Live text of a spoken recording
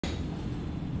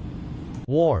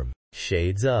Warm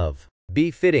shades of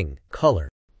befitting color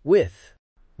with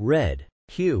red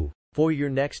hue for your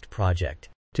next project.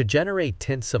 To generate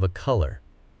tints of a color,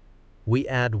 we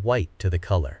add white to the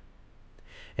color,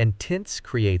 and tints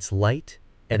creates light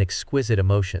and exquisite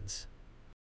emotions.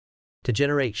 To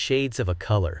generate shades of a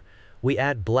color, we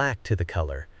add black to the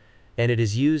color, and it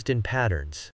is used in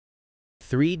patterns.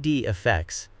 3D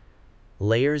effects,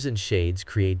 layers and shades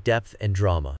create depth and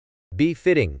drama.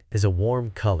 Befitting is a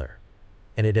warm color,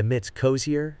 and it emits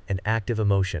cozier and active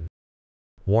emotion.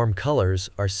 Warm colors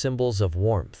are symbols of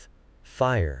warmth,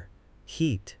 fire,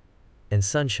 heat, and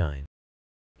sunshine.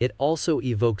 It also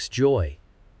evokes joy,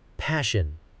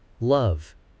 passion,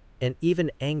 love, and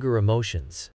even anger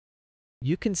emotions.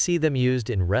 You can see them used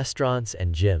in restaurants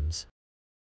and gyms,